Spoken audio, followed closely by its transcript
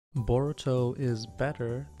Boruto is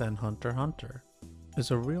better than Hunter x Hunter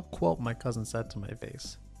is a real quote my cousin said to my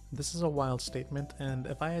face. This is a wild statement, and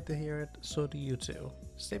if I had to hear it, so do you too.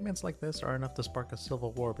 Statements like this are enough to spark a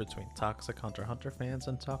civil war between toxic Hunter x Hunter fans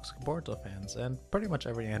and toxic Boruto fans, and pretty much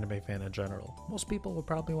every anime fan in general. Most people would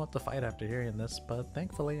probably want to fight after hearing this, but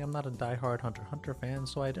thankfully I'm not a die-hard Hunter x Hunter fan,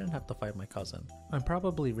 so I didn't have to fight my cousin. I'm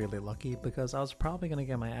probably really lucky because I was probably gonna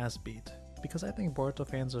get my ass beat, because I think Boruto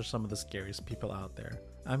fans are some of the scariest people out there.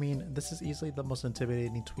 I mean, this is easily the most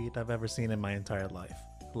intimidating tweet I've ever seen in my entire life.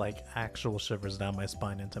 Like, actual shivers down my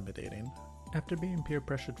spine intimidating. After being peer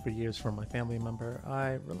pressured for years from my family member,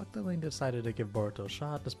 I reluctantly decided to give Boruto a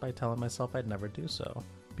shot despite telling myself I'd never do so,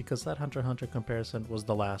 because that Hunter x Hunter comparison was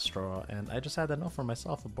the last straw, and I just had to know for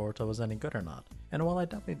myself if Boruto was any good or not. And while I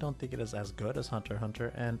definitely don't think it is as good as Hunter x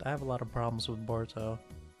Hunter, and I have a lot of problems with Boruto,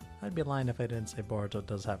 I'd be lying if I didn't say Boruto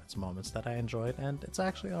does have its moments that I enjoyed, and it's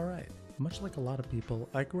actually alright. Much like a lot of people,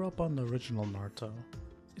 I grew up on the original Naruto.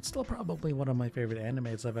 It's still probably one of my favorite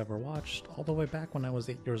animes I've ever watched, all the way back when I was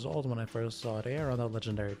 8 years old when I first saw it air on the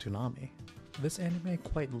legendary Toonami. This anime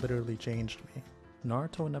quite literally changed me.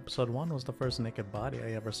 Naruto in episode 1 was the first naked body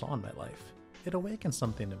I ever saw in my life. It awakened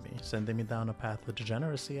something in me, sending me down a path of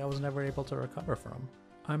degeneracy I was never able to recover from.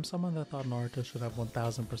 I'm someone that thought Naruto should have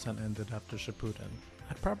 1000% ended after Shippuden.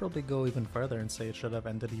 I'd probably go even further and say it should have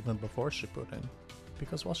ended even before Shippuden.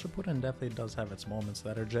 Because while Shippuden definitely does have its moments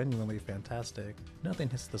that are genuinely fantastic, nothing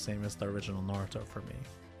hits the same as the original Naruto for me.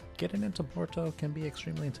 Getting into Boruto can be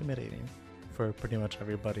extremely intimidating. For pretty much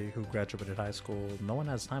everybody who graduated high school, no one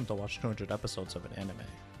has time to watch 200 episodes of an anime.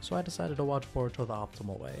 So I decided to watch Boruto the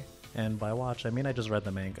optimal way. And by watch, I mean I just read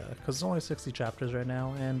the manga, because it's only 60 chapters right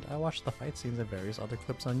now, and I watched the fight scenes and various other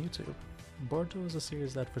clips on YouTube. Boruto is a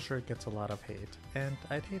series that for sure gets a lot of hate, and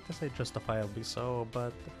I'd hate to say justifiably so,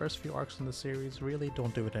 but the first few arcs in the series really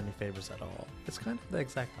don't do it any favors at all. It's kind of the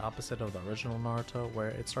exact opposite of the original Naruto, where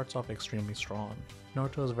it starts off extremely strong.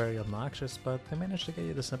 Naruto is very obnoxious, but they manage to get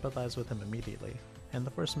you to sympathize with him immediately, and the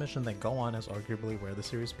first mission they go on is arguably where the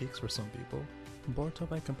series peaks for some people. Boruto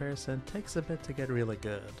by comparison takes a bit to get really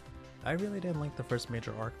good. I really didn't like the first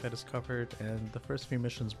major arc that is covered, and the first few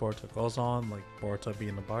missions Boruto goes on, like Boruto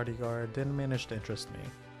being a bodyguard, didn't manage to interest me.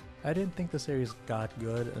 I didn't think the series got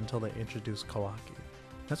good until they introduced Kawaki.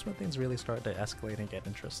 That's when things really started to escalate and get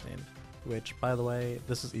interesting. Which, by the way,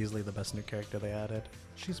 this is easily the best new character they added.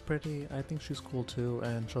 She's pretty, I think she's cool too,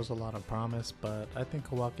 and shows a lot of promise, but I think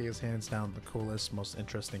Kawaki is hands down the coolest, most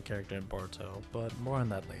interesting character in Boruto, but more on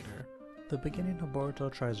that later. The beginning of Boruto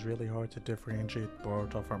tries really hard to differentiate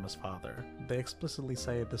Boruto from his father. They explicitly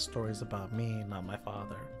say this story is about me, not my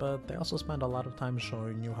father, but they also spend a lot of time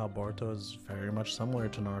showing you how Boruto is very much similar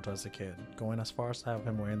to Naruto as a kid, going as far as to have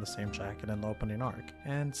him wearing the same jacket in the opening arc.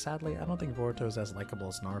 And sadly, I don't think Boruto is as likable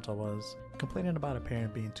as Naruto was. Complaining about a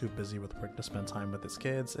parent being too busy with work to spend time with his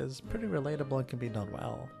kids is pretty relatable and can be done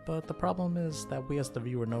well, but the problem is that we as the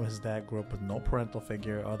viewer know his dad grew up with no parental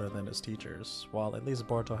figure other than his teachers, while at least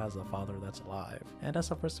Boruto has a father that's alive. And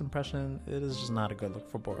as a first impression, it is just not a good look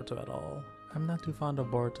for Boruto at all. I'm not too fond of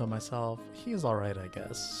Boruto myself. He's alright, I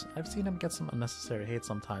guess. I've seen him get some unnecessary hate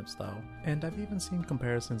sometimes though, and I've even seen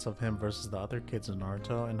comparisons of him versus the other kids in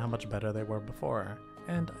Naruto and how much better they were before.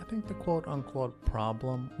 And I think the quote-unquote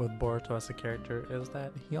problem with Boruto as a character is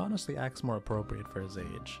that he honestly acts more appropriate for his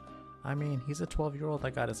age. I mean, he's a 12-year-old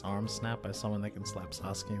that got his arm snapped by someone that can slap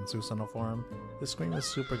Sasuke in Susanoo form. The scream is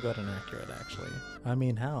super good and accurate actually. I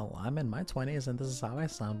mean hell, I'm in my 20s and this is how I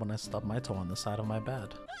sound when I stub my toe on the side of my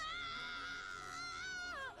bed.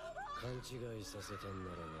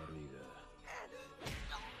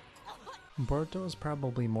 Boruto is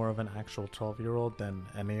probably more of an actual 12-year-old than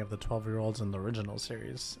any of the 12-year-olds in the original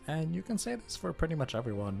series, and you can say this for pretty much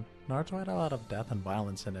everyone. Naruto had a lot of death and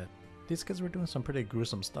violence in it. These kids were doing some pretty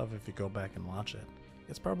gruesome stuff if you go back and watch it.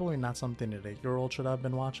 It's probably not something an 8-year-old should have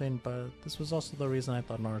been watching, but this was also the reason I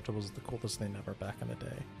thought Naruto was the coolest thing ever back in the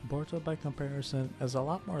day. Boruto by comparison is a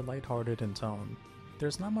lot more lighthearted in tone.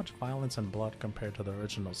 There's not much violence and blood compared to the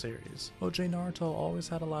original series. OG Naruto always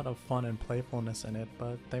had a lot of fun and playfulness in it,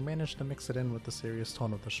 but they managed to mix it in with the serious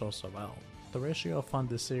tone of the show so well. The ratio of fun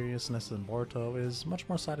to seriousness in Boruto is much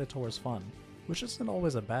more sided towards fun, which isn't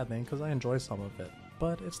always a bad thing because I enjoy some of it,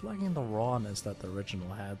 but it's lacking the rawness that the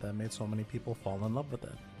original had that made so many people fall in love with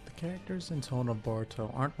it. The characters and tone of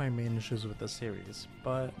Boruto aren't my main issues with the series,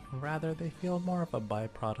 but rather they feel more of a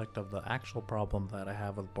byproduct of the actual problem that I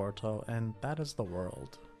have with Boruto, and that is the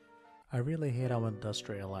world. I really hate how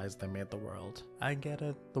industrialized they made the world. I get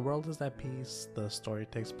it, the world is at peace, the story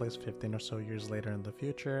takes place 15 or so years later in the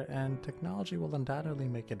future, and technology will undoubtedly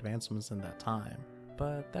make advancements in that time.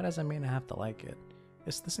 But that doesn't mean I have to like it.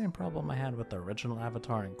 It's the same problem I had with the original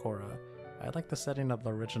Avatar and Korra. I like the setting of the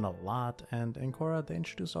original a lot, and in Korra they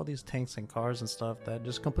introduced all these tanks and cars and stuff that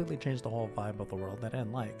just completely changed the whole vibe of the world that I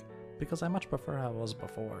didn't like, because I much prefer how it was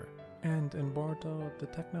before. And in Boruto, the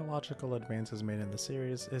technological advances made in the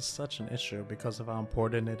series is such an issue because of how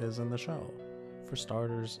important it is in the show. For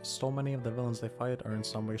starters, so many of the villains they fight are in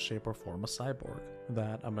some way, shape, or form a cyborg,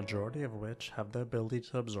 that a majority of which have the ability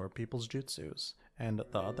to absorb people's jutsus, and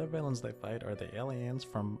the other villains they fight are the aliens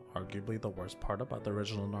from arguably the worst part about the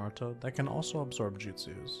original Naruto that can also absorb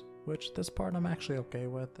jutsus. Which this part I'm actually okay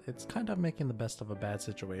with. It's kind of making the best of a bad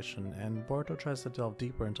situation, and Boruto tries to delve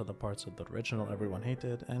deeper into the parts of the original everyone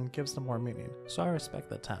hated and gives them more meaning, so I respect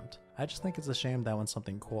the attempt. I just think it's a shame that when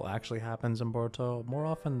something cool actually happens in Boruto, more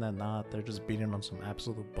often than not they're just beating on some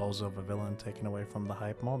absolute bozo of a villain taking away from the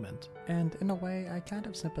hype moment. And in a way, I kind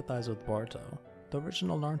of sympathize with Boruto. The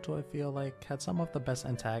original Naruto, I feel like, had some of the best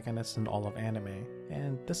antagonists in all of anime,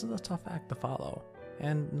 and this is a tough act to follow.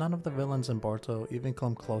 And none of the villains in Boruto even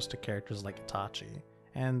come close to characters like Itachi,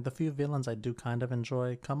 and the few villains I do kind of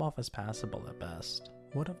enjoy come off as passable at best.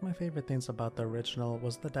 One of my favorite things about the original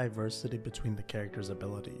was the diversity between the characters'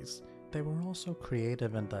 abilities. They were all so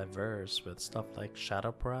creative and diverse, with stuff like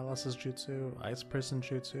Shadow Paralysis Jutsu, Ice Prison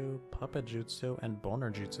Jutsu, Puppet Jutsu, and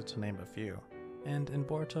Boner Jutsu to name a few. And in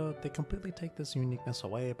Boruto, they completely take this uniqueness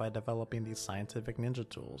away by developing these scientific ninja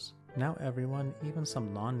tools. Now everyone, even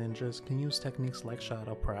some non-ninjas, can use techniques like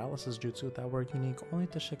Shadow Paralysis Jutsu that were unique only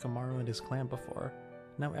to Shikamaru and his clan before.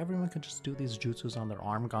 Now everyone can just do these jutsus on their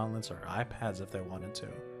arm gauntlets or iPads if they wanted to.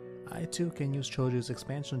 I too can use Choju's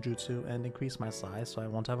expansion jutsu and increase my size so I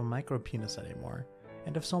won't have a micro penis anymore.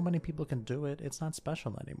 And if so many people can do it, it's not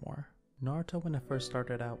special anymore. Naruto when it first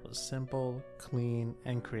started out was simple, clean,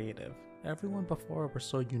 and creative. Everyone before were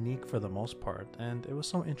so unique for the most part, and it was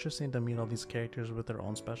so interesting to meet all these characters with their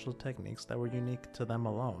own special techniques that were unique to them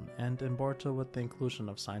alone, and in Boruto with the inclusion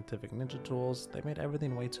of scientific ninja tools, they made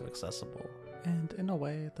everything way too accessible. And in a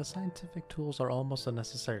way, the scientific tools are almost a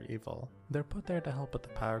necessary evil. They're put there to help with the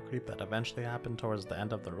power creep that eventually happened towards the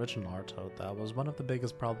end of the original Naruto that was one of the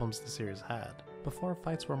biggest problems the series had. Before,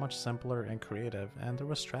 fights were much simpler and creative, and there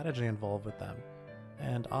was strategy involved with them.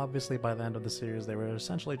 And obviously by the end of the series they were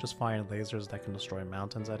essentially just firing lasers that can destroy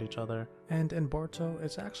mountains at each other. And in Boruto,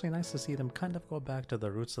 it's actually nice to see them kind of go back to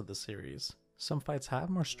the roots of the series. Some fights have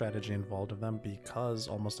more strategy involved in them because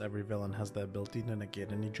almost every villain has the ability to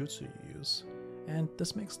negate any jutsu you use. And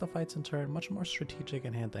this makes the fights in turn much more strategic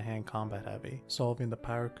and hand-to-hand combat heavy, solving the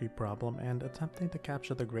power creep problem and attempting to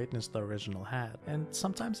capture the greatness the original had. And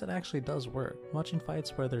sometimes it actually does work. Watching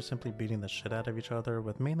fights where they're simply beating the shit out of each other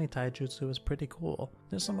with mainly taijutsu is pretty cool.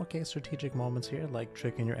 There's some okay strategic moments here, like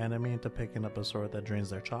tricking your enemy into picking up a sword that drains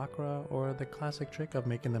their chakra, or the classic trick of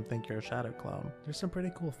making them think you're a shadow clone. There's some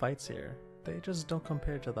pretty cool fights here. They just don't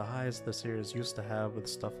compare to the highs the series used to have with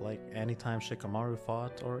stuff like anytime Shikamaru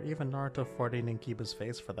fought, or even Naruto farting in Kiba's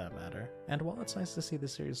face for that matter. And while it's nice to see the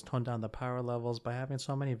series tone down the power levels by having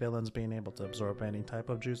so many villains being able to absorb any type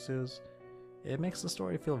of jutsus, it makes the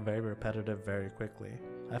story feel very repetitive very quickly.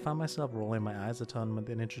 I found myself rolling my eyes a ton when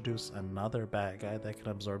they introduced another bad guy that can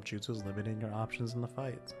absorb jutsus, limiting your options in the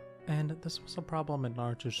fight. And this was a problem in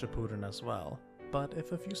Naruto Shippuden as well. But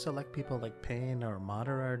if a few select people like Pain or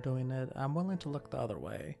Madara are doing it, I'm willing to look the other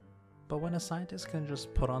way. But when a scientist can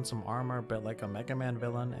just put on some armor built like a Mega Man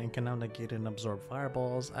villain and can now negate and absorb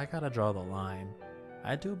fireballs, I gotta draw the line.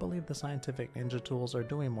 I do believe the scientific ninja tools are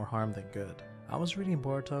doing more harm than good. I was reading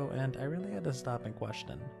Boruto and I really had to stop and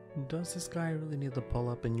question, does this guy really need to pull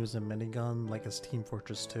up and use a minigun like it's Team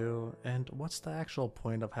Fortress 2? And what's the actual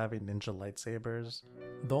point of having ninja lightsabers?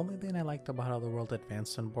 The only thing I liked about how the world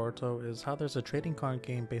advanced in Boruto is how there's a trading card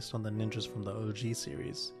game based on the ninjas from the OG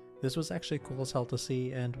series. This was actually cool as hell to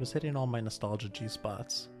see and was hitting all my nostalgia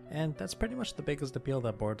G-spots. And that's pretty much the biggest appeal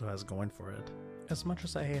that Boruto has going for it. As much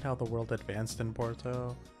as I hate how the world advanced in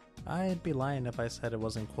Boruto, I'd be lying if I said it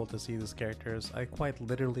wasn't cool to see these characters I quite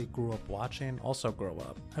literally grew up watching also grow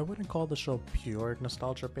up. I wouldn't call the show pure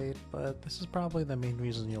nostalgia bait, but this is probably the main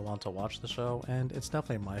reason you'll want to watch the show, and it's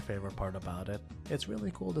definitely my favorite part about it. It's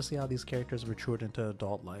really cool to see how these characters matured into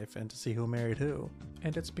adult life and to see who married who.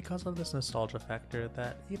 And it's because of this nostalgia factor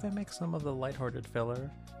that even makes some of the lighthearted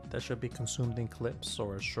filler that should be consumed in clips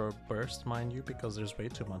or a short burst, mind you, because there's way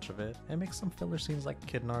too much of it, makes some filler scenes like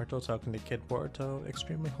Kid Naruto talking to Kid Boruto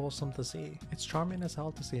extremely wholesome wholesome to see. It's charming as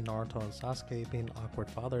hell to see Naruto and Sasuke being awkward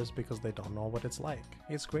fathers because they don't know what it's like.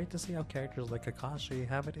 It's great to see how characters like Kakashi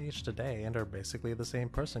haven't aged today and are basically the same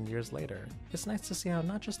person years later. It's nice to see how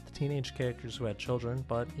not just the teenage characters who had children,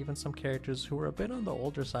 but even some characters who were a bit on the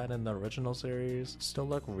older side in the original series still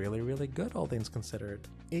look really good, all things considered.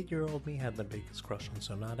 8-year-old me had the biggest crush on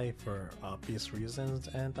Tsunade for obvious reasons,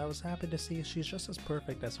 and I was happy to see she's just as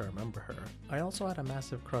perfect as I remember her. I also had a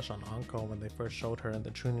massive crush on Anko when they first showed her in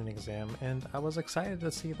the Chunin exam, and I was excited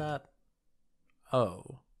to see that.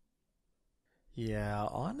 Oh. Yeah,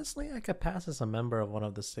 honestly, I could pass as a member of one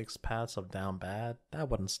of the 6 paths of down bad. That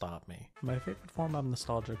wouldn't stop me. My favorite form of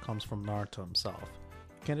nostalgia comes from Naruto himself.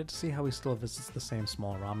 Candid to see how he still visits the same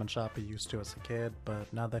small ramen shop he used to as a kid,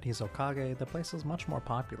 but now that he's Hokage, the place is much more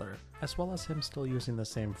popular, as well as him still using the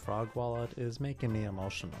same frog wallet is making me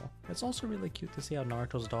emotional. It's also really cute to see how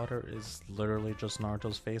Naruto's daughter is literally just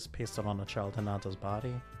Naruto's face pasted on a child Hinata's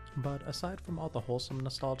body. But aside from all the wholesome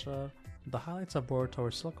nostalgia, the highlights of Boruto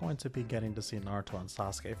are still going to be getting to see Naruto and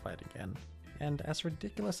Sasuke fight again. And as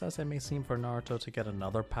ridiculous as it may seem for Naruto to get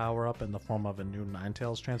another power-up in the form of a new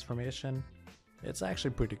Nine-Tails transformation, it's actually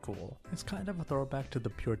pretty cool. It's kind of a throwback to the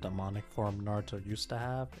pure demonic form Naruto used to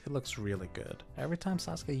have. It looks really good. Every time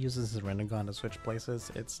Sasuke uses his Rinnegan to switch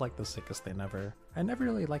places, it's like the sickest thing ever. I never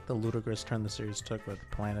really liked the ludicrous turn the series took with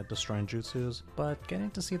planet destroying jutsus, but getting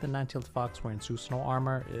to see the Nine-Tailed Fox wearing Susanoo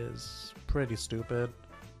armor is pretty stupid,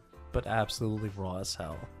 but absolutely raw as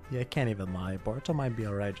hell. Yeah, I can't even lie, Boruto might be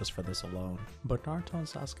alright just for this alone. But Naruto and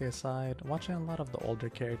Sasuke aside, watching a lot of the older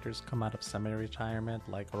characters come out of semi-retirement,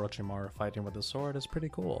 like Orochimaru fighting with a sword, is pretty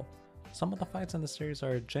cool. Some of the fights in the series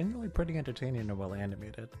are genuinely pretty entertaining and well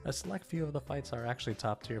animated. A select few of the fights are actually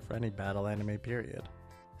top tier for any battle anime period.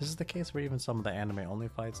 This is the case for even some of the anime-only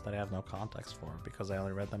fights that I have no context for because I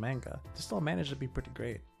only read the manga. They still managed to be pretty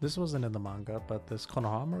great. This wasn't in the manga, but this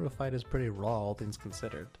Konohamaru fight is pretty raw, all things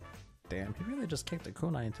considered. Damn, he really just kicked a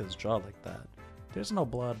kunai into his jaw like that. There's no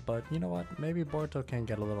blood, but you know what, maybe Boruto can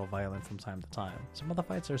get a little violent from time to time. Some of the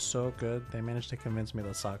fights are so good, they managed to convince me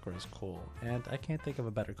that Sakura is cool, and I can't think of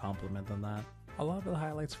a better compliment than that. A lot of the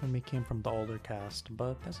highlights for me came from the older cast,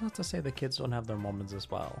 but that's not to say the kids don't have their moments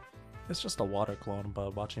as well. It's just a water clone,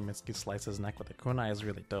 but watching Mitsuki slice his neck with a kunai is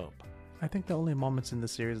really dope. I think the only moments in the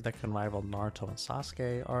series that can rival Naruto and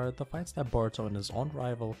Sasuke are the fights that Boruto and his own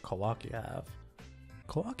rival Kawaki have.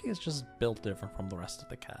 Kawaki is just built different from the rest of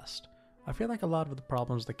the cast. I feel like a lot of the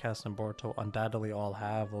problems the cast and Boruto undoubtedly all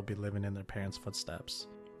have will be living in their parents' footsteps.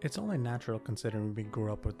 It's only natural considering we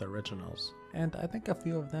grew up with the originals, and I think a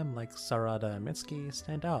few of them like Sarada and Mitsuki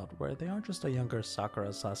stand out where they aren't just a younger Sakura,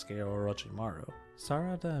 Sasuke, or Orochimaru.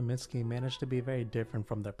 Sarada and Mitsuki manage to be very different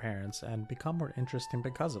from their parents and become more interesting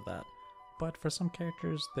because of that, but for some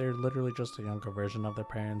characters they're literally just a younger version of their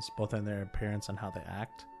parents both in their appearance and how they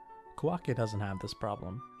act. Kawaki doesn't have this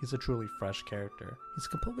problem. He's a truly fresh character. He's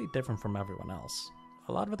completely different from everyone else.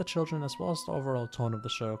 A lot of the children as well as the overall tone of the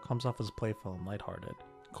show comes off as playful and lighthearted.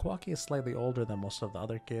 Kawaki is slightly older than most of the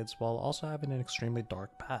other kids while also having an extremely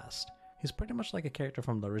dark past. He's pretty much like a character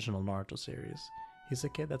from the original Naruto series. He's a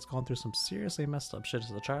kid that's gone through some seriously messed up shit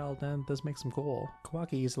as a child, and this makes him cool.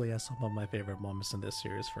 Kawaki easily has some of my favorite moments in this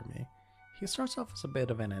series for me. He starts off as a bit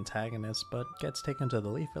of an antagonist, but gets taken to the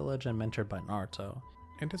Leaf Village and mentored by Naruto.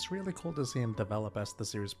 And it's really cool to see him develop as the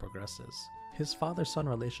series progresses. His father-son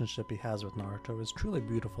relationship he has with Naruto is truly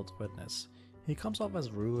beautiful to witness. He comes off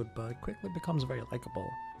as rude, but quickly becomes very likable.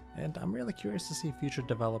 And I'm really curious to see future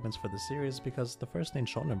developments for the series because the first thing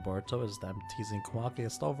shown in Boruto is them teasing Kawaki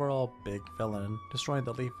as the overall big villain, destroying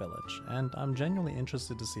the Leaf Village, and I'm genuinely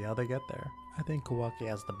interested to see how they get there. I think Kawaki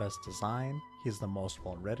has the best design, he's the most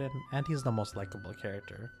well written, and he's the most likable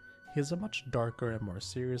character. He's a much darker and more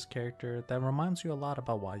serious character that reminds you a lot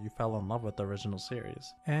about why you fell in love with the original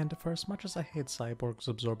series. And for as much as I hate cyborgs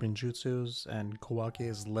absorbing jutsus, and Kawaki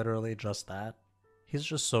is literally just that, he's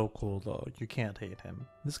just so cool though, you can't hate him.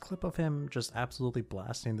 This clip of him just absolutely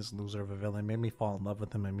blasting this loser of a villain made me fall in love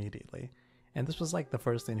with him immediately. And this was like the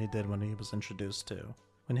first thing he did when he was introduced to.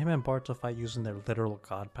 When him and Boruto fight using their literal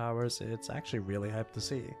god powers, it's actually really hype to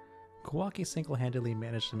see. Kawaki single-handedly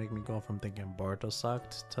managed to make me go from thinking Boruto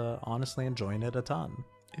sucked to honestly enjoying it a ton.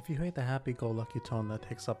 If you hate the happy-go-lucky tone that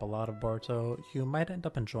takes up a lot of Boruto, you might end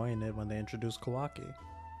up enjoying it when they introduce Kawaki.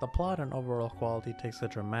 The plot and overall quality takes a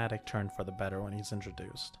dramatic turn for the better when he's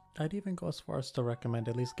introduced. I'd even go as far as to recommend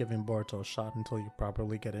at least giving Boruto a shot until you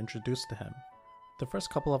properly get introduced to him. The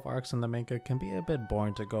first couple of arcs in the manga can be a bit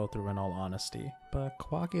boring to go through in all honesty, but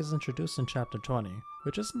Kawaki is introduced in chapter 20,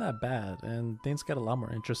 which isn't that bad, and things get a lot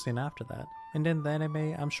more interesting after that. And in the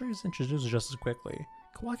anime, I'm sure he's introduced just as quickly.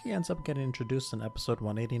 Kawaki ends up getting introduced in episode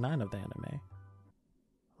 189 of the anime.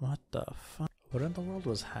 What the fuck? What in the world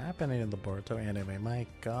was happening in the Boruto anime? My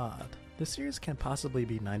god. This series can't possibly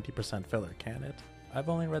be 90% filler, can it? I've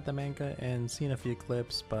only read the manga and seen a few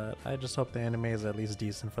clips, but I just hope the anime is at least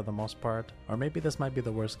decent for the most part. Or maybe this might be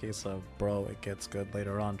the worst case of, bro, it gets good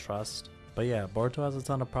later on, trust. But yeah, Boruto has a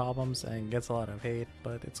ton of problems and gets a lot of hate,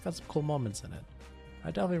 but it's got some cool moments in it. I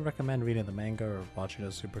definitely recommend reading the manga or watching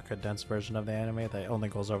a super condensed version of the anime that only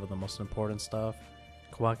goes over the most important stuff.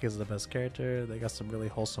 Kawaki is the best character, they got some really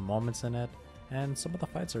wholesome moments in it, and some of the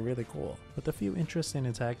fights are really cool. With a few interesting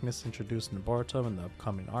antagonists introduced in Boruto in the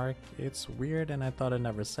upcoming arc, it's weird and I thought I'd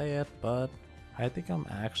never say it, but I think I'm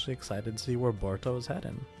actually excited to see where Boruto is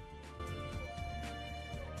heading.